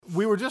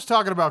were just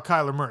talking about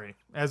Kyler Murray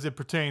as it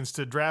pertains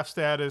to draft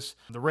status,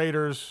 the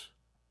Raiders.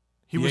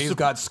 The A's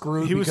got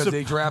screwed because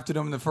they drafted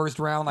him in the first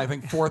round, I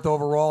think 4th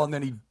overall, and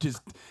then he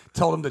just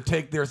told them to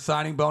take their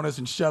signing bonus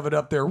and shove it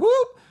up there.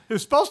 Whoop! He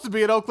was supposed to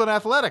be at Oakland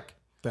Athletic.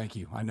 Thank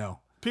you. I know.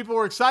 People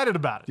were excited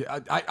about it. Yeah,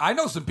 I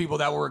know some people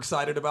that were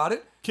excited about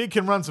it. Kid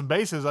can run some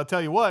bases, I'll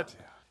tell you what.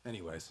 Yeah.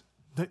 Anyways.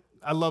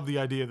 I love the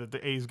idea that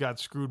the A's got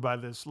screwed by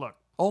this. Look.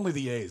 Only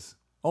the A's.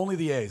 Only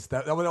the A's.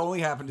 That would only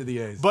happen to the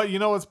A's. But you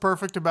know what's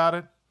perfect about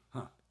it?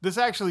 Huh. This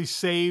actually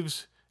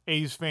saves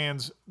A's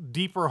fans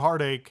deeper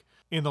heartache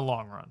in the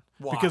long run.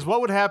 Why? Because what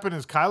would happen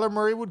is Kyler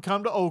Murray would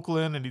come to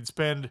Oakland and he'd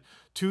spend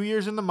 2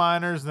 years in the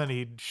minors, and then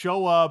he'd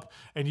show up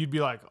and you'd be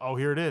like, oh,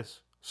 here it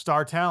is.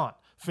 Star talent.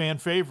 Fan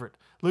favorite.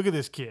 Look at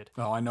this kid.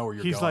 Oh, I know where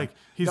you're he's going.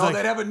 He's like,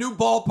 they'd have a new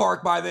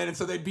ballpark by then, and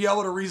so they'd be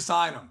able to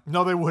re-sign him.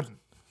 No, they wouldn't.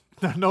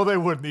 No, they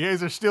wouldn't. The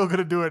A's are still going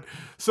to do it.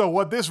 So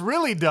what this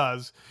really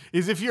does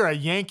is if you're a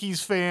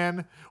Yankees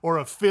fan or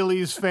a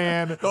Phillies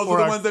fan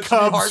or a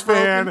Cubs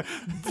fan,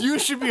 you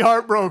should be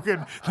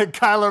heartbroken that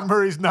Kyler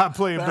Murray's not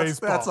playing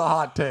baseball. That's a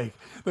hot take.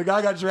 The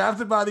guy got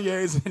drafted by the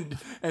A's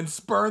and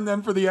spurned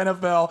them for the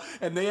NFL,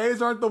 and the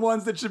A's aren't the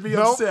ones that should be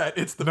upset.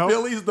 It's the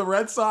Phillies, the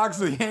Red Sox,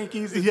 the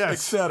Yankees, et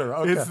cetera.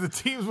 Okay. It's the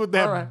teams with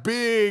that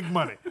big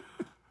money.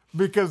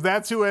 Because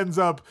that's who ends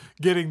up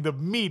getting the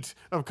meat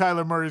of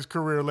Kyler Murray's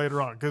career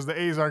later on. Because the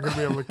A's aren't going to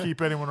be able to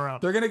keep anyone around.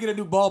 They're going to get a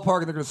new ballpark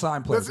and they're going to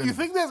sign players.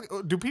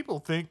 Do people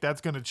think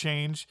that's going to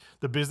change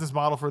the business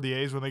model for the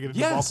A's when they get a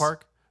new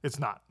ballpark? It's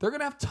not. They're going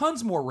to have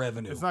tons more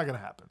revenue. It's not going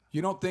to happen.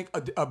 You don't think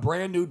a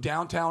brand new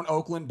downtown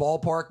Oakland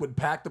ballpark would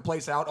pack the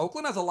place out?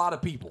 Oakland has a lot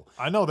of people.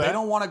 I know that. They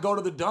don't want to go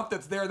to the dump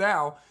that's there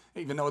now,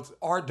 even though it's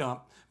our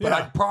dump. But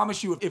I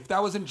promise you, if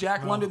that was in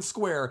Jack London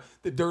Square,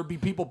 that there would be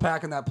people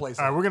packing that place.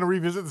 All right, we're going to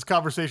revisit this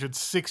conversation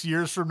 6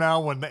 years from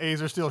now when the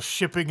A's are still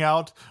shipping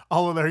out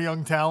all of their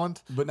young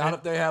talent. But not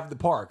if they have the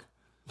park.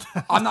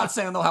 I'm not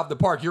saying they'll have the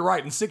park. You're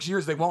right. In 6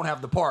 years, they won't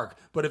have the park.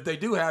 But if they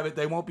do have it,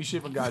 they won't be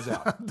shipping guys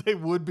out. They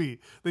would be.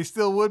 They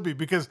still would be.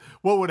 Because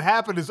what would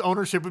happen is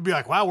ownership would be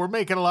like, wow, we're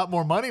making a lot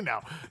more money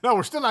now. No,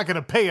 we're still not going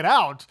to pay it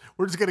out.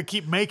 We're just going to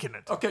keep making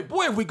it. Okay,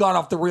 boy, have we gone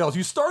off the rails.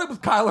 You started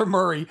with Kyler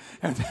Murray,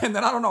 and then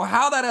I don't know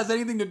how that has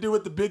anything to do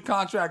with the big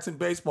contracts in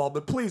baseball,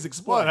 but please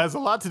explain. Well, it has a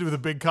lot to do with the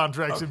big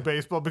contracts in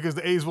baseball because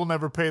the A's will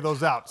never pay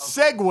those out.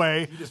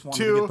 Segue you just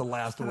wanted to get the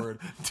last word.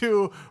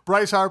 To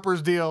Bryce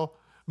Harper's deal,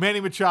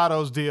 Manny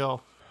Machado's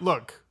deal.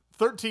 Look,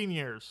 13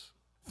 years.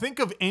 Think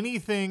of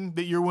anything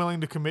that you're willing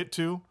to commit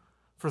to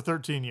for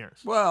 13 years.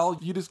 Well,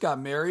 you just got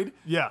married.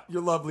 Yeah.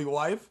 Your lovely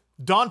wife.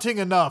 Daunting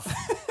enough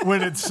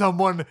when it's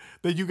someone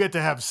that you get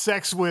to have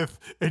sex with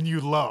and you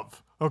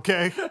love,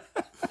 okay?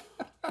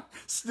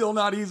 Still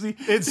not easy.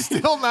 It's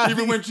still not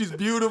Even easy. when she's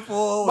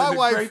beautiful and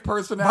a great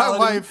personality.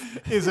 My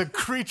wife is a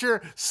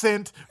creature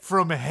sent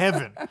from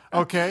heaven,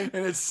 okay?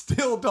 And it's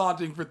still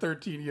daunting for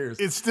 13 years.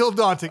 It's still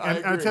daunting. And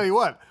I agree. tell you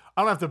what,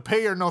 I don't have to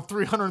pay her no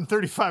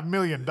 $335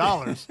 million.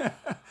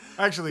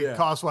 Actually,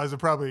 cost-wise, it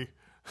probably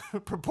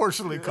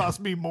proportionally cost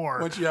me more.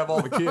 Once you have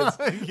all the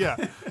kids. Yeah.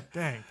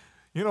 Dang.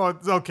 You know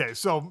what? Okay,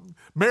 so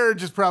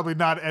marriage is probably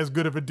not as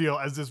good of a deal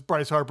as this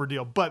Bryce Harper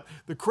deal. But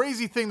the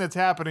crazy thing that's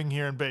happening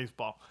here in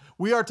baseball,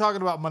 we are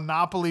talking about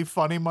monopoly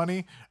funny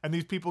money and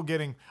these people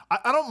getting...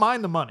 I don't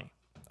mind the money.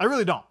 I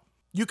really don't.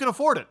 You can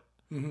afford it.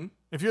 Mm-hmm.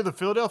 If you're the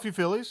Philadelphia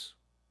Phillies,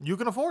 you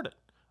can afford it.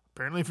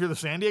 Apparently, if you're the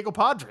San Diego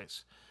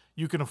Padres,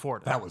 you can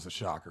afford it. That was a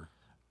shocker.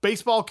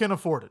 Baseball can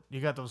afford it.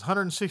 You got those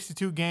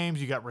 162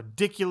 games. You got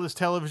ridiculous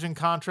television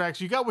contracts.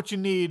 You got what you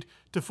need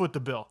to foot the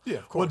bill. Yeah,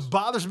 of course. What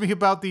bothers me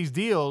about these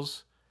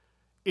deals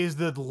is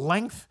the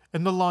length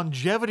and the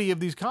longevity of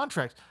these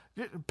contracts.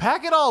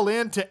 Pack it all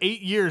in to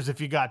 8 years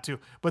if you got to.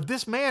 But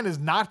this man is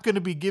not going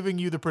to be giving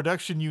you the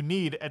production you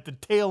need at the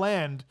tail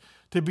end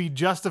to be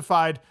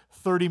justified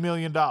 $30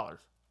 million.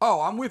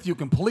 Oh, I'm with you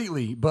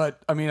completely. But,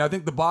 I mean, I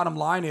think the bottom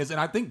line is, and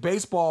I think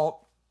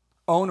baseball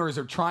owners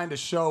are trying to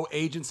show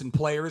agents and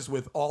players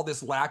with all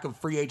this lack of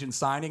free agent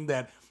signing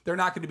that they're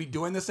not going to be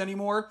doing this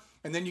anymore.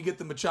 And then you get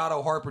the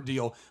Machado Harper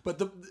deal. But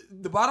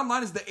the bottom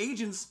line is the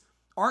agents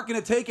aren't going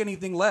to take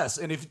anything less.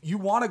 And if you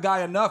want a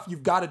guy enough,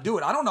 you've got to do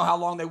it. I don't know how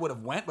long they would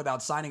have went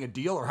without signing a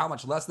deal or how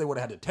much less they would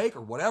have had to take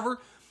or whatever.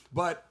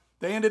 But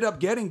they ended up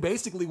getting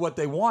basically what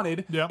they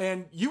wanted. Yeah.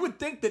 And you would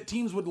think that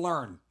teams would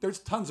learn. There's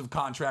tons of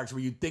contracts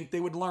where you'd think they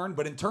would learn.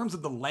 But in terms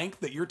of the length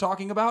that you're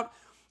talking about,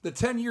 the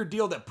 10-year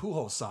deal that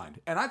Pujols signed.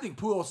 And I think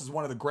Pujols is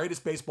one of the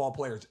greatest baseball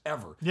players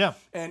ever. Yeah.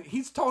 And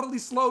he's totally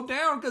slowed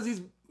down because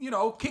he's,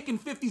 kicking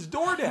 50's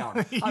door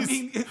down. I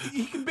mean,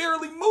 he can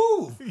barely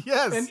move.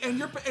 Yes.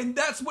 And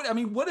that's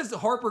what is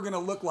Harper going to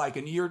look like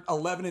in year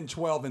 11 and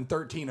 12 and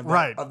 13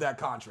 of that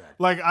contract?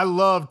 Like, I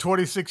love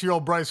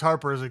 26-year-old Bryce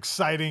Harper is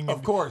exciting.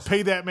 Of course.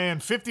 Pay that man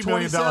 $50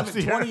 million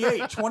a year.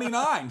 28,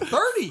 29,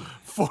 30,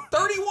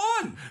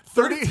 31,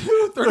 30,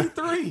 32,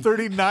 33.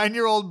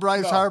 39-year-old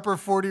Bryce Harper,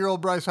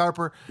 40-year-old Bryce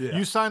Harper. Yeah.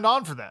 You signed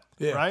on for that,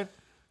 right?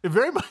 It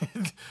very much,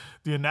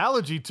 the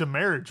analogy to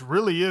marriage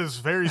really is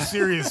very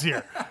serious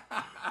here.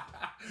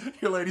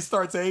 Your lady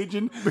starts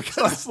aging,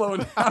 starts slowing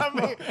down. I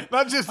mean,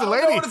 not just the I don't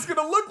lady. know what it's going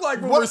to look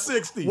like when we're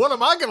 60. What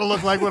am I going to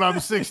look like when I'm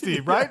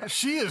 60, right?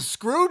 She is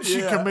screwed.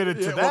 She committed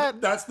to well,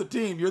 that. that's the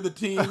team. You're the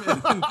team,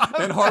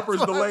 and Harper's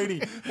the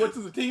lady. What's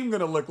the team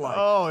going to look like?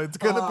 Oh, it's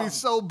going to be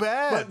so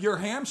bad. But you're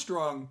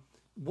hamstrung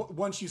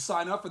once you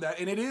sign up for that.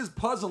 And it is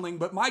puzzling,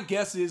 but my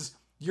guess is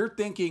you're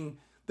thinking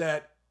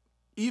that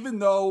even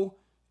though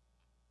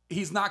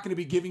he's not going to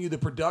be giving you the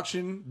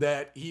production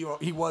that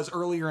he was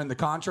earlier in the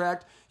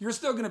contract, you're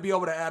still going to be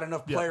able to add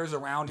enough players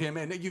around him.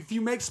 And if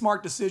you make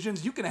smart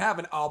decisions, you can have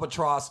an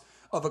albatross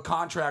of a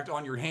contract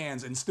on your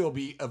hands and still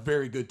be a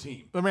very good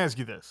team. Let me ask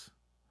you this.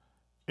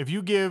 If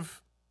you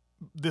give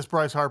this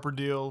Bryce Harper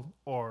deal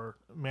or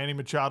Manny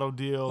Machado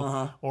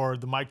deal or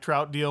the Mike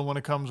Trout deal when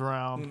it comes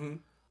around,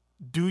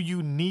 do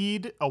you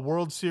need a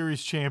World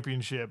Series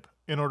championship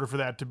in order for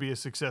that to be a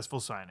successful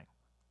signing?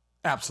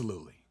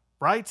 Absolutely.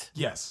 Right?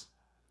 Yes.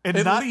 And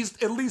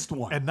At least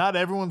one. And not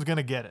everyone's going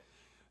to get it.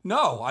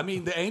 No, I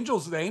mean the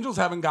Angels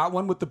haven't got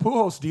one with the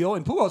Pujols deal,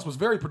 and Pujols was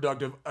very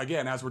productive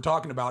again, as we're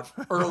talking about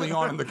early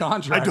on in the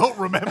contract. I don't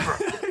remember.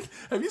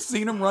 Have you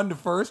seen him run to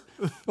first?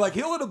 Like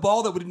he'll hit a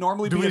ball that would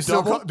normally be a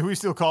double. Do we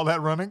still call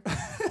that running?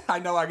 I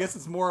know. I guess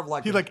it's more of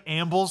like He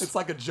ambles. It's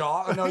like a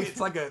jaw. No, it's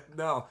like a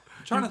no.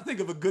 I'm trying to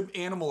think of a good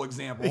animal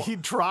example. He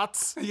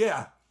trots.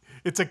 Yeah.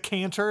 It's a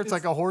canter. It's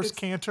like a horse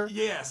canter.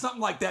 Yeah, something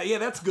like that. Yeah,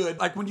 that's good.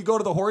 Like when you go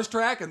to the horse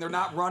track and they're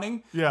not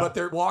running, but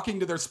they're walking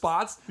to their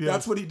spots. Yes.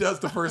 That's what he does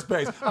to first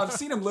base. I've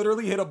seen him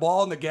literally hit a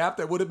ball in the gap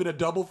that would have been a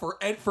double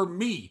for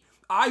me.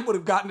 I would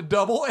have gotten a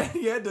double, and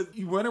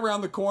he went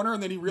around the corner,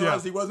 and then he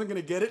realized he wasn't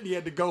going to get it, and he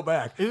had to go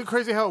back. Isn't it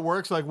crazy how it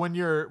works? Like when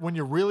you're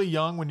really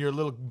young, when you're a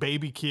little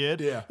baby kid,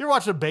 you're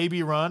watching a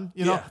baby run.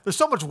 You know, there's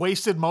so much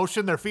wasted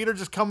motion. Their feet are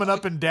just coming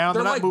up and down.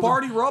 They're not like moving.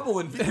 Barney Rubble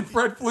and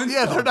Fred Flintstone.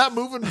 Yeah, they're not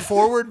moving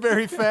forward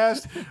very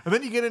fast. And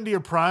then you get into your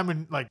prime,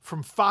 and like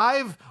from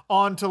 5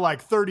 on to like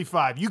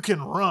 35, you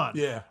can run.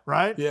 Yeah.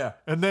 Right? Yeah.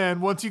 And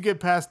then once you get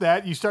past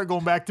that, you start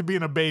going back to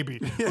being a baby,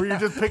 where you're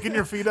just picking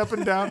your feet up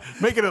and down,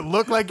 making it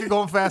look like you're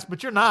going fast,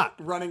 but you're not.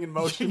 Running in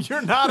motion.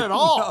 You're not at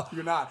all. No,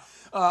 you're not.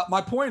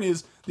 My point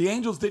is the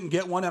Angels didn't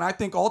get one, and I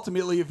think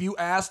ultimately if you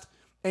asked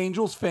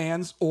Angels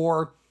fans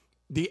or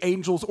the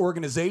Angels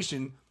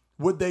organization,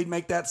 would they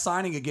make that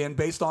signing again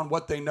based on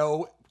what they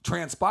know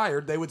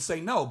transpired, they would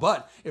say no.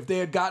 But if they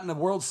had gotten a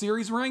World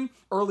Series ring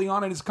early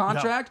on in his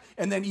contract,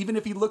 and then even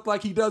if he looked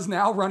like he does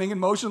now, running in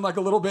motion like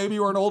a little baby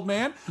or an old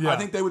man, I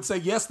think they would say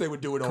yes, they would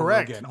do it over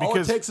again. All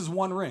it takes is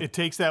one ring. It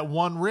takes that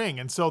one ring.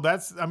 And so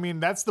that's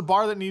the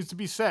bar that needs to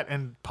be set.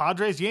 And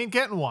Padres, you ain't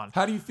getting one.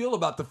 How do you feel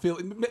about the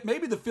Phillies?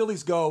 Maybe the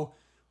Phillies go,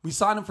 we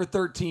sign him for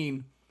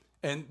 13,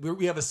 and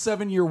we have a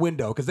 7-year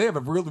window because they have a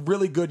really,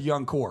 really good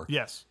young core.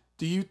 Yes.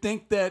 Do you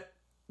think that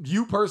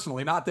you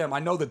personally, not them, I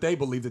know that they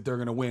believe that they're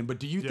going to win, but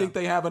do you think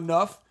they have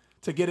enough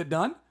to get it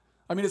done?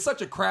 I mean, it's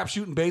such a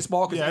crapshoot in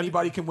baseball because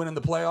anybody can win in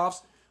the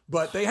playoffs,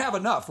 but they have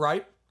enough,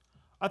 right?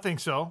 I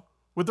think so.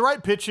 With the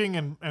right pitching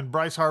and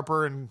Bryce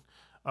Harper and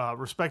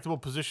respectable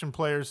position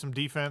players, some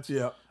defense.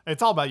 Yeah.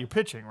 It's all about your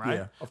pitching, right?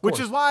 Yeah, of Which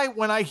course. is why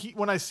when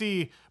I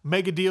see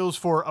mega deals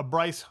for a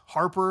Bryce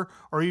Harper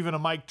or even a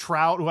Mike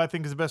Trout, who I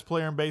think is the best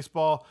player in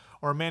baseball,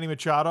 or a Manny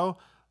Machado,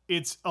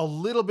 it's a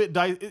little bit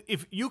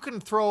if you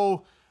can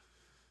throw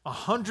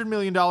 $100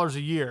 million a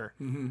year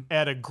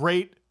at a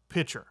great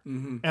pitcher,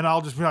 and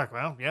I'll just be like,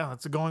 well, yeah,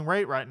 that's a going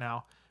rate right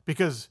now,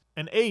 because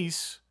an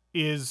ace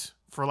is,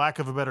 for lack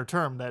of a better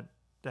term,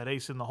 that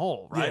ace in the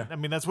hole, right? Yeah. I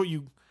mean, that's what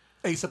you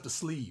Ace up the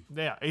sleeve.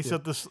 ace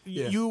up the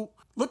Yeah. you.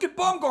 Look at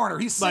Bumgarner.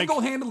 He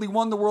single-handedly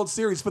won the World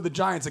Series for the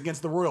Giants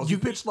against the Royals. He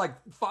pitched like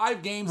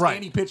 5 games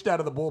and he pitched out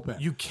of the bullpen.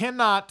 You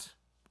cannot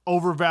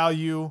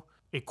overvalue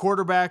a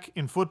quarterback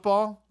in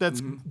football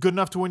that's good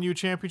enough to win you a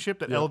championship,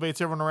 that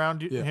elevates everyone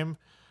around him.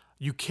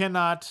 You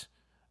cannot,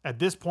 at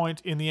this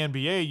point in the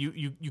NBA,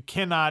 you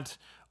cannot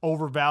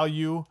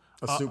overvalue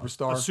a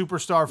superstar. A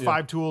superstar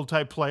 5-tool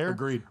type player.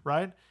 Agreed.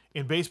 Right?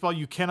 In baseball,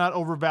 you cannot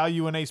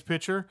overvalue an ace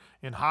pitcher.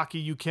 In hockey,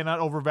 you cannot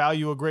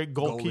overvalue a great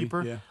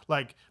goalkeeper. yeah.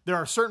 Like, there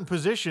are certain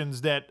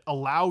positions that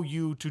allow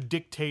you to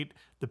dictate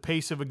the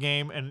pace of a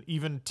game and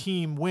even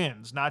team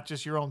wins, not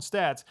just your own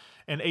stats.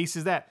 And ace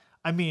is that.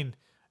 I mean,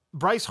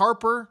 Bryce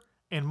Harper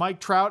and Mike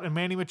Trout and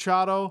Manny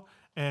Machado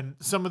and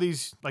some of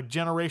these like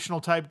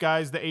generational type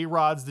guys, the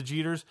A-Rods, the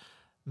Jeters,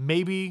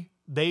 maybe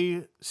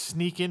they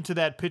sneak into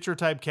that pitcher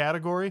type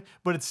category,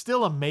 but it's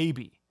still a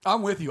maybe.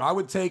 I'm with you. I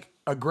would take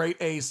a great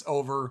ace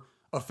over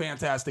a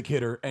fantastic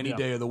hitter any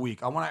day of the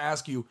week. I want to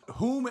ask you,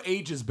 whom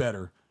ages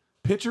better,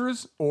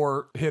 pitchers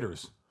or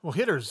hitters? Well,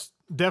 hitters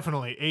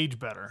definitely age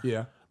better.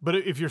 Yeah. But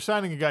if you're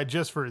signing a guy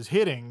just for his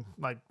hitting,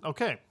 like,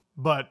 okay.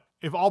 But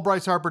if all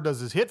Bryce Harper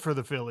does is hit for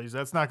the Phillies,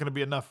 that's not going to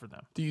be enough for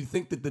them. Do you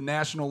think that the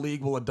National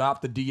League will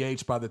adopt the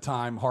DH by the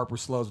time Harper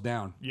slows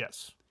down?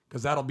 Yes.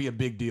 Because that'll be a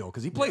big deal.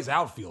 Because he plays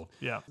outfield.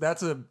 Yeah.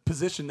 That's a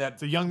position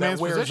It's a young man's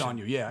wears position. on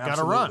you. Yeah, Gotta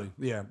absolutely.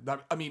 run. Yeah.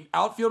 I mean,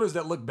 outfielders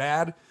that look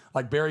bad,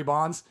 like Barry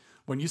Bonds,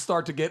 when you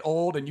start to get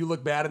old and you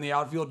look bad in the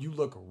outfield, you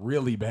look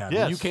really bad.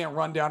 Yes. You can't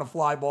run down a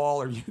fly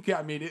ball, or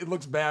it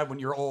looks bad when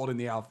you're old in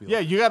the outfield. Yeah,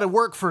 you got to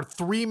work for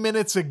 3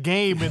 minutes a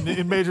game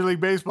in Major League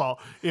Baseball.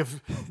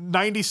 If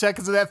 90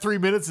 seconds of that 3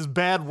 minutes is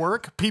bad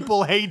work,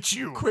 people hate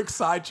you. Quick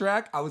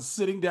sidetrack. I was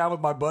sitting down with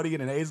my buddy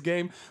in an A's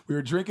game. We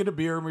were drinking a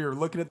beer and we were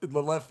looking at the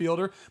left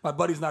fielder. My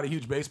buddy's not a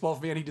huge baseball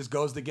fan. He just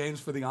goes to games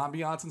for the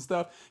ambiance and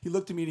stuff. He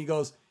looked at me and he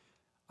goes,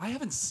 I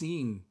haven't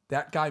seen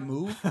that guy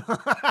move.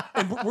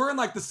 And we're in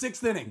like the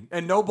 6th inning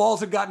and no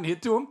balls had gotten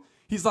hit to him.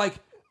 He's like,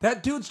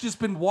 that dude's just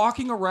been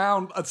walking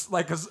around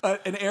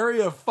an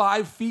area of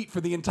 5 feet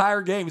for the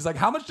entire game. He's like,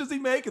 how much does he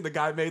make? And the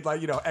guy made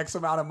like, X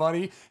amount of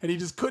money. And he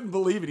just couldn't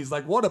believe it. He's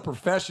like, what a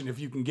profession if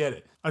you can get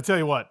it. I tell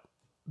you what,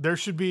 there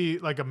should be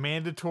like a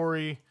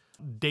mandatory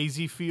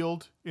daisy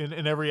field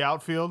in every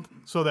outfield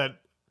so that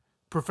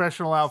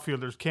professional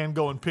outfielders can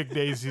go and pick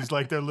daisies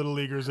like they're little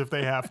leaguers if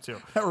they have to.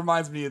 That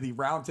reminds me of the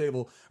Round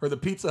Table or the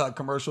Pizza Hut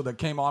commercial that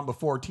came on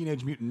before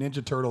Teenage Mutant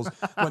Ninja Turtles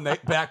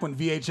back when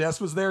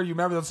VHS was there. You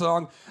remember the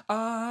song?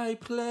 I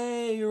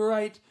play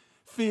right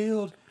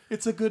field.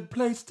 It's a good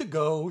place to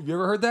go. You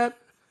ever heard that?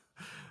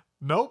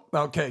 Nope.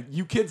 Okay,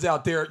 you kids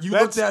out there,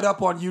 look that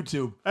up on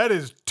YouTube. That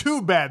is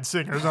 2 bad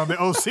singers on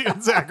the OC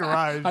and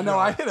Zachariah show. I know.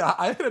 I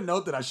hit a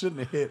note that I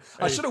shouldn't have hit.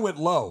 I should have went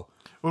low.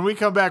 When we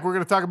come back, we're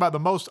going to talk about the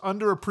most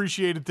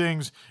underappreciated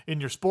things in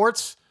your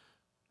sports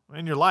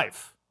and your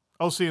life.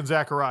 OC and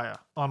Zachariah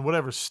on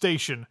whatever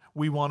station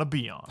we want to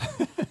be on.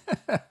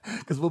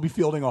 Because we'll be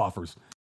fielding offers.